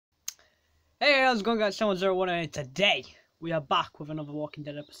Hey, how's it going, guys? 701, and today we are back with another Walking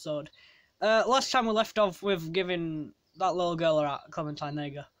Dead episode. Last time we left off with giving that little girl a Clementine. There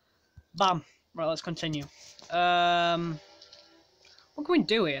you go. Bam. Right, let's continue. What can we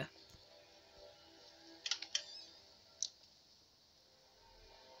do here?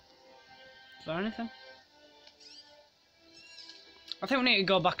 Is there anything? I think we need to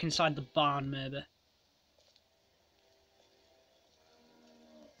go back inside the barn, maybe.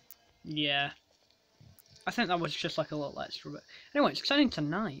 Yeah. I think that was just like a little extra bit. Anyway, it's turning to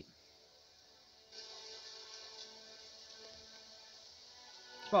night.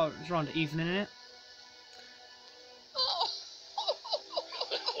 Well, it's around evening, innit?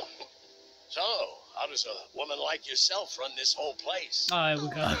 So, how does a woman like yourself run this whole place? Oh, here we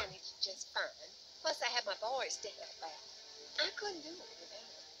go. I managed just fine. Plus, I had my boys to help out. I couldn't do it without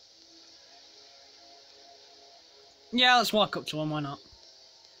them. Yeah, let's walk up to him, why not?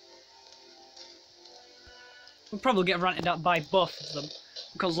 We'll probably get ranted at by both of them,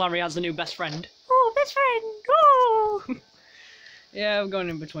 because Larry has a new best friend. Oh, best friend! Oh! Yeah, we're going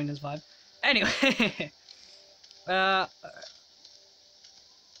in between his vibe. Anyway,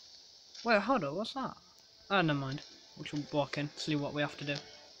 wait, hold on, what's that? Oh, never mind. We should walk in, see what we have to do.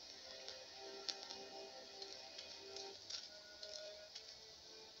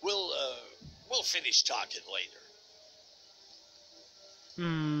 We'll finish talking later.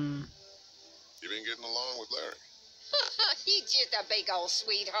 You been getting along with Larry? He's just a big old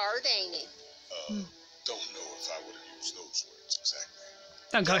sweetheart, ain't he? Don't know if I would have used those words exactly.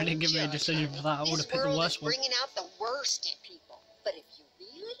 Thank God he didn't give me a decision for that. I would have picked the worst one. This world is bringing out the worst in people. But if you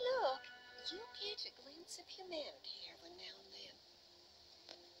really look, you'll catch a glimpse of humanity every now and then.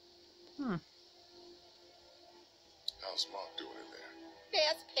 How's Mark doing in there?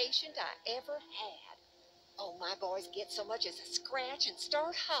 Best patient I ever had. Oh, my boys get so much as a scratch and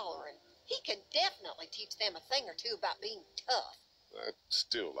start hollering. He can definitely teach them a thing or two about being tough. I'd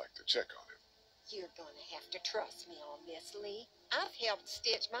still like to check on him. You're gonna have to trust me on this, Lee. I've helped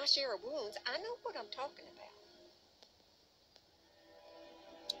stitch my share of wounds. I know what I'm talking about.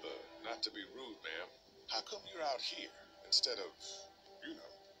 Not to be rude, ma'am. How come you're out here instead of, you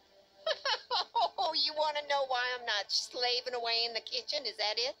know? Oh, you want to know why I'm not slaving away in the kitchen? Is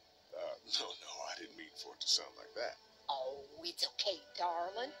that it? No, I didn't mean for it to sound like that. Oh, it's okay,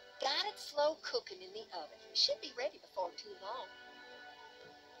 darling. Got it slow cooking in the oven. Should be ready before too long.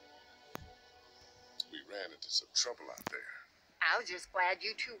 We ran into some trouble out there. I was just glad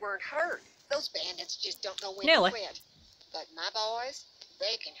you two weren't hurt. Those bandits just don't know when Nearly. to quit. But my boys,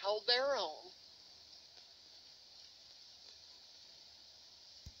 they can hold their own.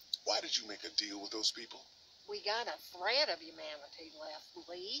 Why did you make a deal with those people? We got a thread of humanity left,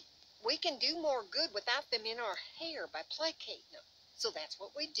 Lee. We can do more good without them in our hair by placating them. So that's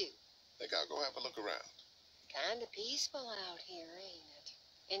what we do. Think I'll go have a look around. Kinda peaceful out here, ain't it?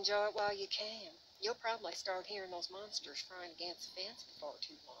 Enjoy it while you can. You'll probably start hearing those monsters frying against the fence before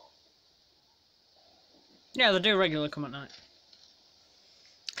too long. Yeah, they do regularly come at night.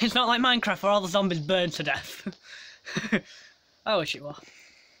 It's not like Minecraft where all the zombies burn to death. I wish it were.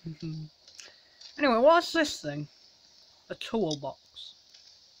 Anyway, what's this thing? A toolbox.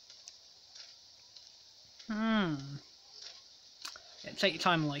 Yeah, take your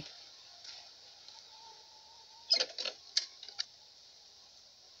time, Lee.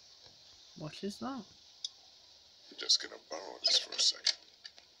 What is that? I'm just gonna borrow this for a second.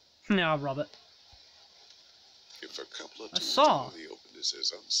 No, Robert. If a couple of A tools saw. out in the open is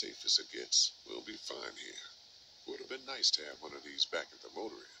as unsafe as it gets, we'll be fine here. Would have been nice to have one of these back at the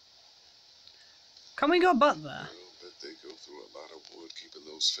motor inn. Can we go back there? Well, bet they go through a lot of wood keeping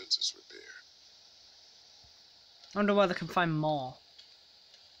those fences repaired. I wonder where they can find more.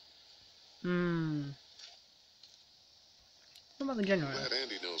 What about the generator? Glad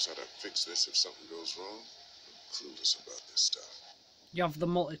Andy knows how to fix this if something goes wrong. I'm clueless about this stuff. You have the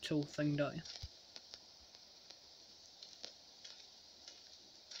multi-tool thing, don't you?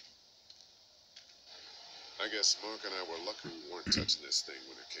 I guess Mark and I were lucky we weren't touching this thing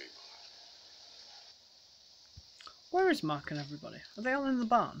when it came on. Where is Mark and everybody? Are they all in the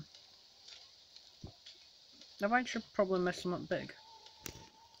barn? I should probably mess them up big.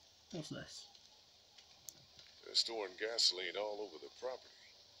 What's this? They're storing gasoline all over the property.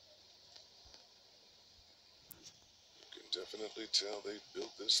 You can definitely tell they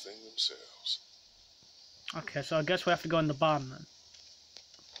built this thing themselves. Okay, so I guess we have to go in the barn then.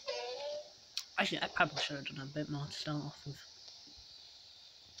 Actually, I probably should have done a bit more to start off with.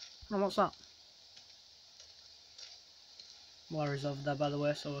 Oh, what's that? Larry's over there, by the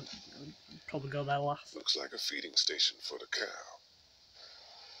way, so we'll probably go there last. Looks like a feeding station for the cow.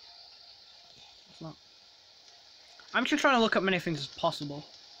 that? I'm just trying to look at many things as possible.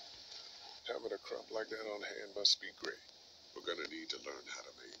 Having a crop like that on hand must be great. We're gonna need to learn how to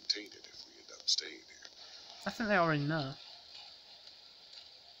maintain it if we end up staying here. I think they already know.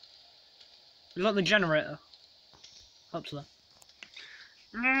 We got the generator. Hope so.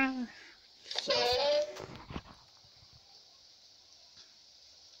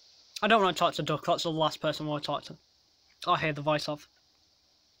 I don't want to talk to Duck, that's the last person I want to talk to. I hear the voice of.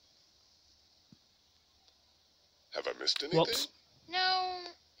 Have I missed anything? Whoops. No,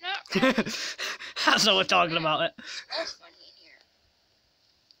 not really. That's what we're talking about it. Smells funny in here.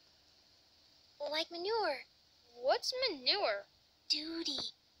 Like manure. What's manure? Duty.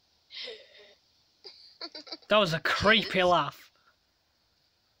 That was a creepy laugh.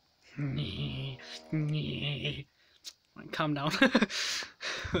 Calm down. Hey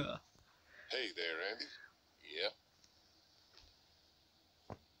there, Andy. Yep.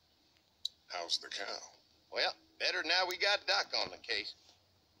 How's the cow? Well, better now we got Doc on the case.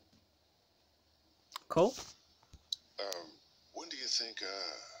 Cool. When do you think,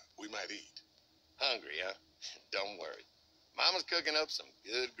 we might eat? Hungry, huh? Don't worry. Mama's cooking up some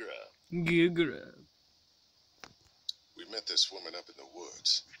good grub. Good grub. We met this woman up in the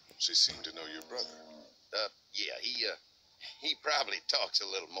woods. She seemed to know your brother. Yeah, he probably talks a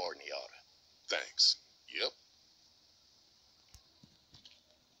little more than he oughta. Thanks. Yep.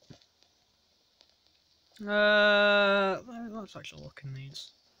 Let's actually look in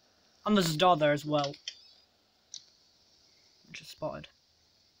these. And there's a door there as well. Which is spotted.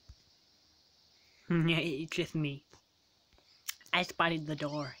 Yeah, it's just me. I spotted the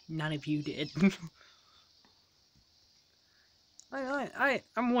door. None of you did.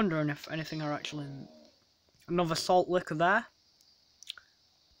 I'm wondering if anything are actually in another salt liquor there.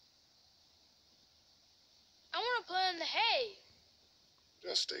 I want to play in the hay.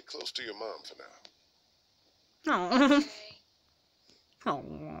 Just stay close to your mom for now. No. Okay. Oh,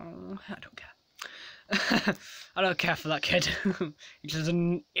 I don't care. I don't care for that kid. He just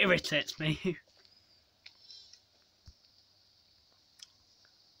irritates me.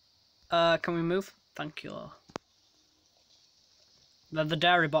 Can we move? Thank you. They're the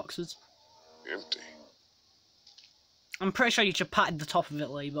dairy boxes. Empty. I'm pretty sure you should patted the top of it,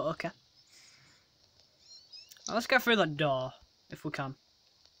 Lee, but okay. Well, let's go through that door, if we can.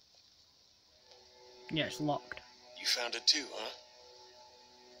 Yeah, it's locked. You found it too, huh?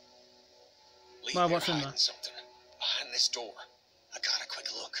 Lee, Well, they're what's in hiding there? something behind this door. I got a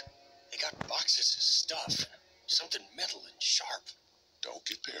quick look. They got boxes of stuff. Something metal and sharp. Don't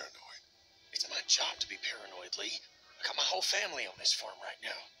get paranoid. It's my job to be paranoid, Lee. I got my whole family on this farm right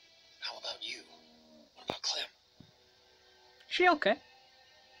now. How about you? What about Clem? She okay?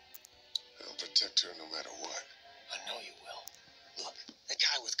 I'll protect her no matter what. I know you will. Look, that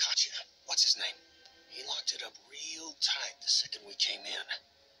guy with Katya, what's his name? He locked it up real tight the second we came in.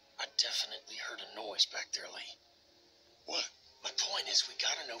 I definitely heard a noise back there, Lee. What? My point is, we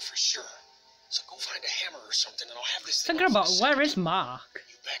gotta know for sure. So go find a hammer or something, and I'll have this thing Thinking off about in a where second. is Mark?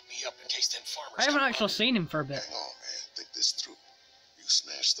 You back me up in case them farmers I haven't come actually around. seen him for a bit. Hang on, man. Think this through. You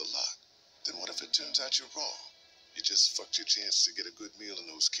smashed the lock. Then what if it turns out you're wrong? You just fucked your chance to get a good meal in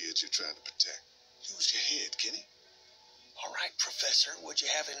those kids you're trying to protect. Use your head, Kenny. All right, Professor, what'd you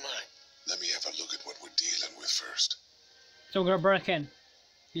have in mind? Let me have a look at what we're dealing with first. So we're gonna break in.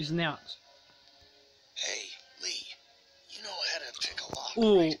 Using the axe. Hey, Lee, you know how to pick a lock,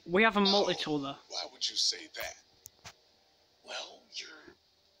 Ooh, right? we have a multi-tool there. Why would you say that? Well, you're,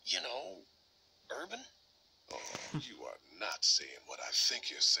 you know, urban? Oh, you are not saying what I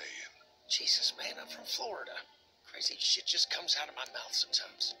think you're saying. Jesus, man, I'm from Florida. Crazy shit just comes out of my mouth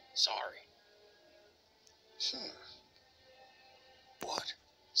sometimes. Sorry. What?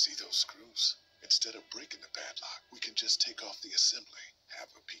 See those screws? Instead of breaking the padlock, we can just take off the assembly, have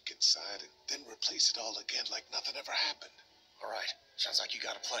a peek inside, and then replace it all again like nothing ever happened. All right, sounds like you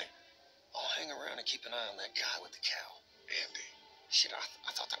got a plan. I'll hang around and keep an eye on that guy with the cow. Andy. Shit,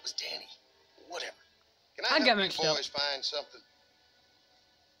 I thought that was Danny. Whatever. Can I I get help mixed you up. boys find something?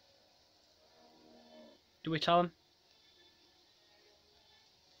 Do we tell him?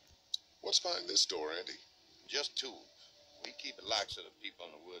 What's behind this door, Andy? Just tools. We keep it locked so the people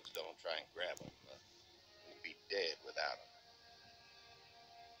in the woods don't try and grab them. We'd be dead without them.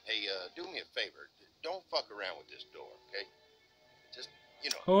 Hey, do me a favor. Don't fuck around with this door, okay? Just, you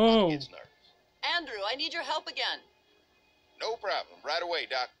know, Oh. gets nervous. Andrew, I need your help again. No problem. Right away,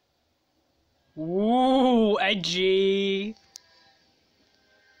 Doc. Ooh, edgy.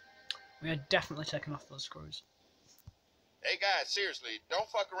 We are definitely taking off those screws. Hey, guys, seriously, don't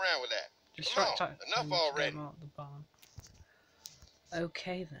fuck around with that. Distract Come on, enough already. Out the barn.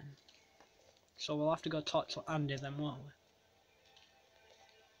 Okay then. So we'll have to go talk to Andy then, won't we?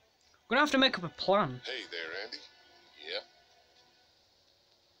 We're gonna have to make up a plan. Hey there, Andy. Yep.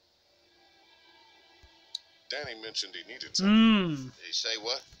 Danny mentioned he needed something. Did he say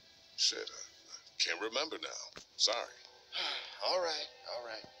what? Shit, I can't remember now. Sorry. All right, all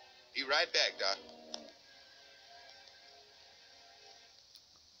right. Be right back, Doc.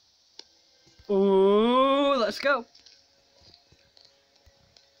 Ooh, let's go.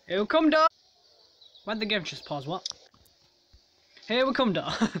 Here we come, Doc. Why'd the game just pause? What? Here we come,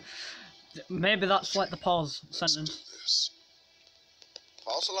 Doc. Maybe that's like the pause sentence. This.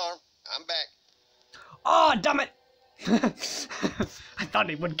 False alarm. I'm back. Oh, damn it! I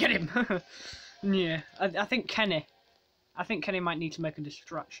thought it would get him. Yeah, I think Kenny. I think Kenny might need to make a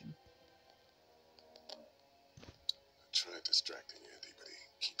distraction. I tried distracting Andy, but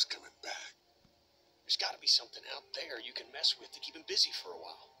he keeps coming back. There's got to be something out there you can mess with to keep him busy for a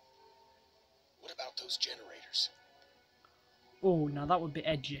while. What about those generators? Oh, now that would be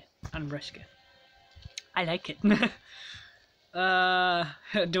edgy and risky. I like it. Do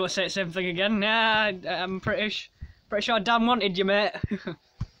I say the same thing again? Nah, I'm pretty sure Dan wanted you, mate.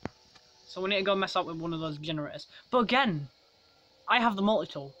 So we need to go mess up with one of those generators. But again, I have the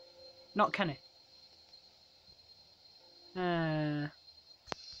multi-tool, not Kenny. What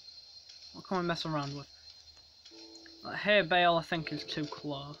can we mess around with? Like, hay bale, I think, is too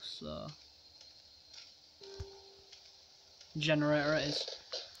close, so... Generator it is.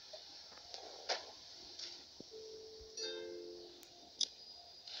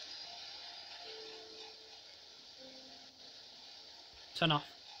 Turn off.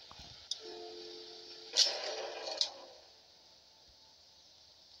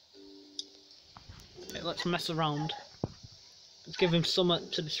 Okay, let's mess around. Let's give him something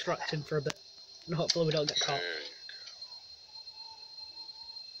to distract him for a bit. And hopefully we don't get caught. There you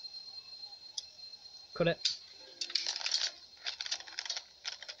Cut it.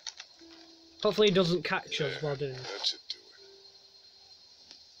 Hopefully he doesn't catch go. us while doing it. That should do it.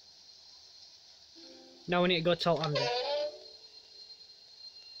 Now we need to go tell Andy. Fucking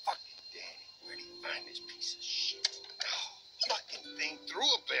Danny. Where'd he find this piece of shit? Oh, fucking thing threw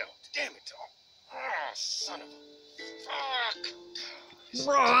a bell. Damn it all. Ah, son of a...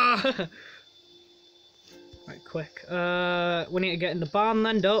 Fuck. Right, quick. We need to get in the barn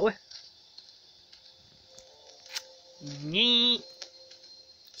then, don't we? Nyeh.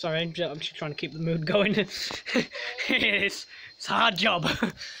 Sorry, I'm just trying to keep the mood going. it's a hard job.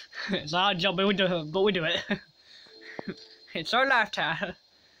 It's a hard job, but we do it. It's our lifestyle.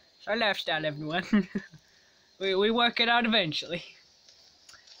 It's our lifestyle, everyone. we work it out eventually.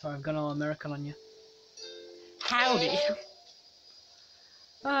 Sorry, I've gone all American on you. Howdy.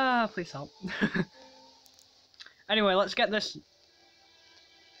 Please help. Anyway, let's get this.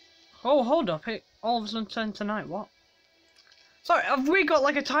 Oh, hold up! It all of a sudden turned to night. What? Sorry, have we got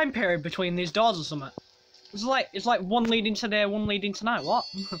like a time period between these doors or something? It's like one leading to there, one leading to night. What?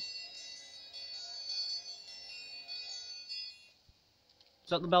 Is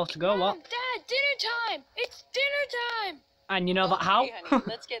that the bell to go? What? Dad, dinner time! It's dinner time! And you know that how? Okay, honey,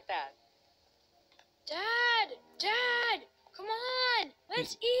 let's get that. Dad! Dad! Come on!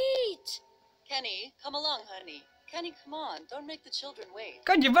 Let's eat! Kenny, come along, honey. Kenny, come on. Don't make the children wait.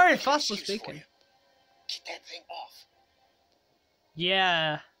 God, you're very fast with Excuse for speaking. you. Get that thing off.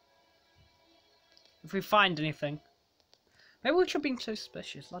 Yeah. If we find anything. Maybe we should have been too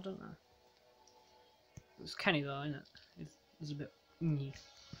suspicious, I don't know. It's Kenny though, isn't it? It's a bit...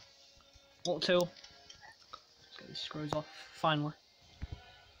 What tool? Let's get these screws off, finally.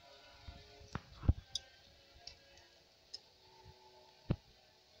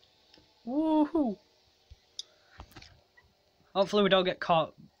 Woohoo! Hopefully we don't get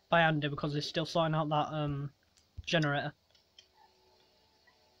caught by Andy because he's still sorting out that generator.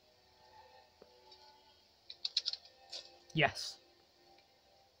 Yes.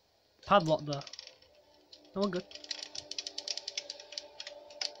 Padlock though. No, we're good.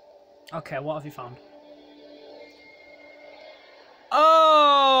 Okay, what have you found?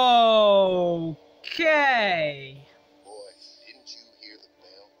 Okay. Boy, didn't you hear the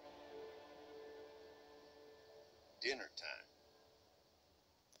bell? Dinner time.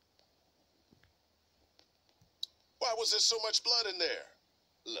 Why was there so much blood in there?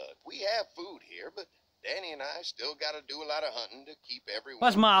 Look, we have food here, but Danny and I still got to do a lot of hunting to keep everyone.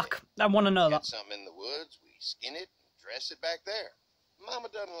 Where's Mark? fed. I want to know Get that. something in the woods, we skin it and dress it back there. Mama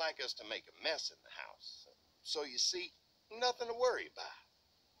doesn't like us to make a mess in the house. So you see, nothing to worry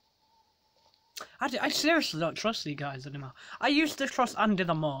about. I seriously don't trust you guys anymore. I used to trust Andy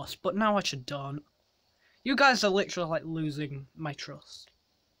the most, but now I just don't. You guys are literally like losing my trust.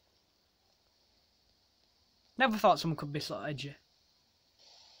 Never thought someone could be so edgy.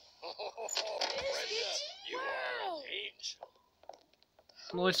 Brenda, you are an angel.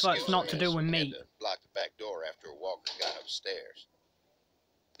 Well, it's like it's not to do with We me. had to block the back door after a walker got upstairs.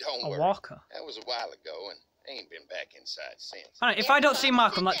 Don't A worry. walker. That was a while ago, and I ain't been back inside since. Alright, if I don't see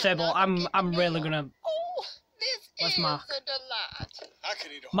Mark on that table, I'm really gonna. Oh, this Where's is Mark? a delight. I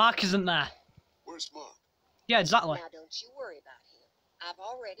could eat a Mark isn't there. Where's Mark? Yeah, exactly. Now, don't you worry about him. I've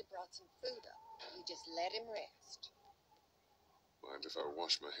already brought some food up. You just let him rest. Mind if I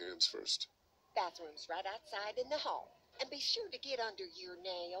wash my hands first? Bathroom's right outside in the hall. And be sure to get under your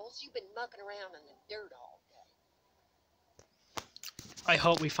nails. You've been mucking around in the dirt all day. I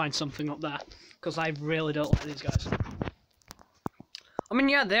hope we find something up there, because I really don't like these guys. I mean,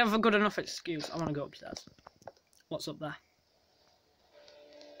 yeah, they have a good enough excuse. I want to go upstairs. What's up there?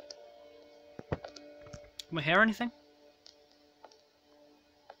 Can we hear anything?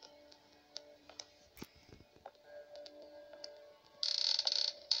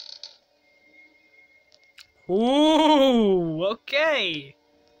 Ooh, okay.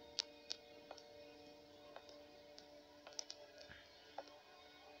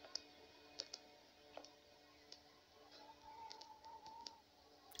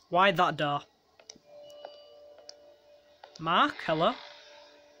 Why that door? Mark, hello?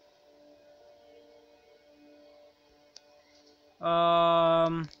 What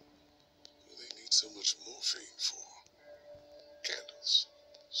do they need so much morphine for? Candles.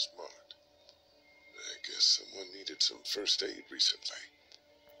 Smart. I guess someone needed some first aid recently.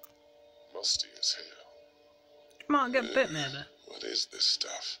 Musty as hell. Might get bit, maybe. What is this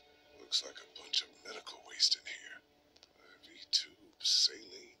stuff? Looks like a bunch of medical waste in here. IV tubes,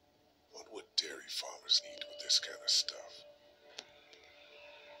 saline. What would dairy farmers need with this kind of stuff?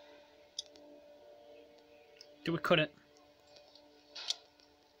 Do we cut it?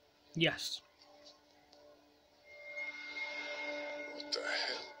 Yes. What the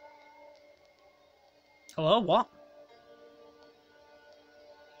hell? Hello, what?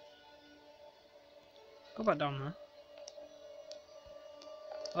 Go back down there.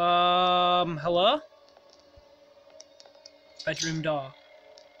 Hello? Bedroom door.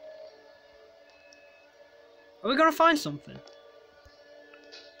 Are we gonna find something?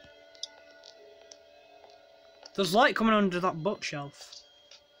 There's light coming under that bookshelf.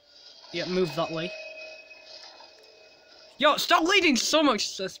 Yeah, move that way. Yo, stop leading so much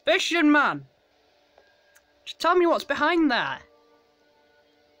suspicion, man! Just tell me what's behind there.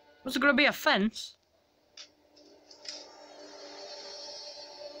 Was there gonna be a fence?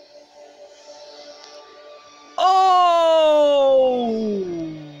 Oh!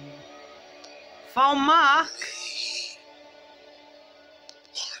 Found Mark. Mark?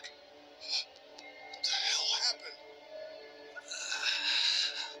 What the hell happened?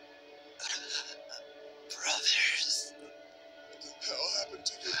 Brothers, What the hell happened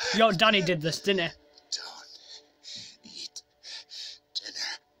to you? Yo, Danny did this, didn't he? don't eat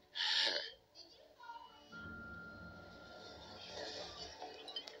dinner.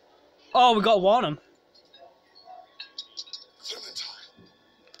 Oh, we gotta warn him. Clementine.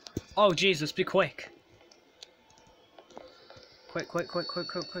 Oh, Jesus, be quick. Quick, quick, quick, quick,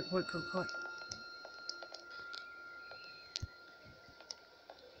 quick, quick, quick, quick, quick.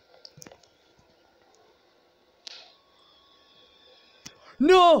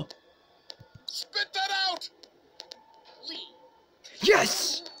 No! Spit that out! Lee,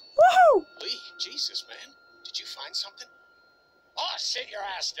 Yes! Woohoo! Lee, Jesus, man. Did you find something? Oh, sit your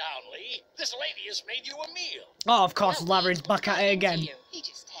ass down, Lee. This lady has made you a meal. Oh, of course, Larry's back at it again. He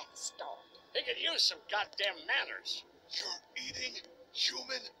just had to start. They could use some goddamn manners. You're eating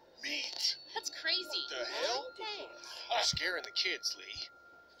human meat. That's crazy. The hell? Thanks. Scaring the kids,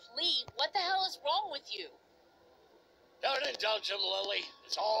 Lee. Lee, what the hell is wrong with you? Don't indulge him, Lily.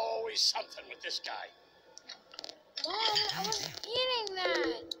 There's always something with this guy. Mom, I wasn't eating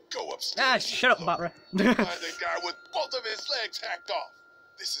that. Go upstairs. Ah, shut up, Look. Butler. Find the guy with both of his legs hacked off.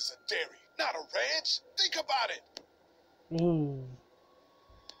 This is a dairy, not a ranch. Think about it. Ooh.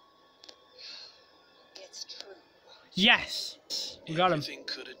 It's true. Yes. We got him. Everything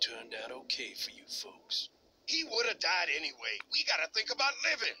could have turned out okay for you folks. He would have died anyway. We gotta think about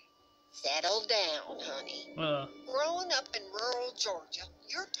living. Settle down, honey. Growing up in rural Georgia,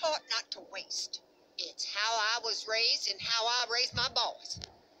 you're taught not to waste. It's how I was raised and how I raised my boys.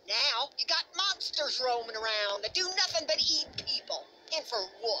 Now, you got monsters roaming around that do nothing but eat people. And for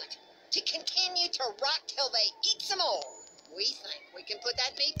what? To continue to rot till they eat some more. We think we can put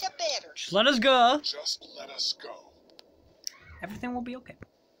that meat to bed. Just let us go. Just let us go. Everything will be okay.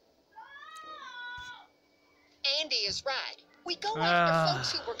 Andy is right. We go Ah. after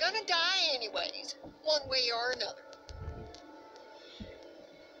folks who were gonna die anyways. one way or another.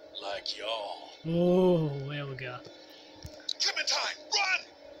 Like y'all. Oh, here we go. Clementine, run!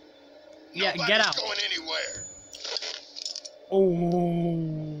 Yeah, Nobody's get out. going anywhere.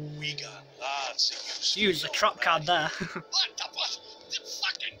 Oh. We got lots of use. Use the trap card there. What the fuck? The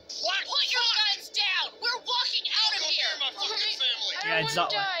fucking what? Put your guns down! We're walking out of here! My fucking family. I Yeah, don't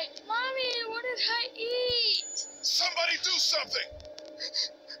exactly. want to die. Mommy, what did I eat? Somebody do something.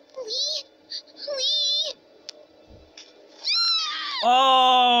 Lee!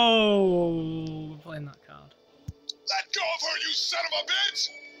 Oh, playing that card. Let go of her, you son of a bitch!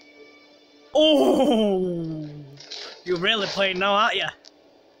 Oh, you're really playing now, aren't you,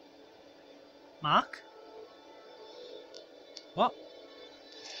 Mark? What?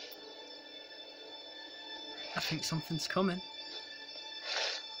 I think something's coming.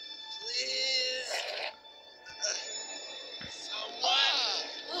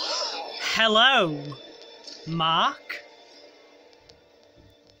 Hello, Mark.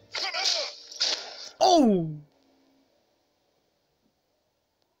 Oh.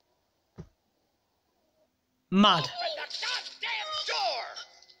 Mad. Open the goddamn door!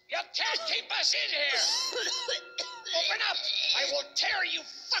 You can't keep us in here! Open up! I will tear you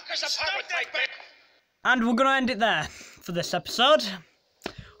fuckers apart with my big... And we're gonna end it there for this episode.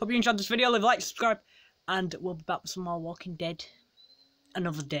 Hope you enjoyed this video. Leave a like, subscribe, and we'll be back with some more Walking Dead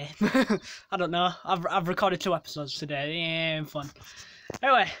another day. I don't know. I've recorded 2 episodes today. Yeah, fun.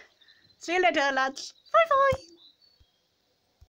 Anyway, see you later, lads. Bye bye.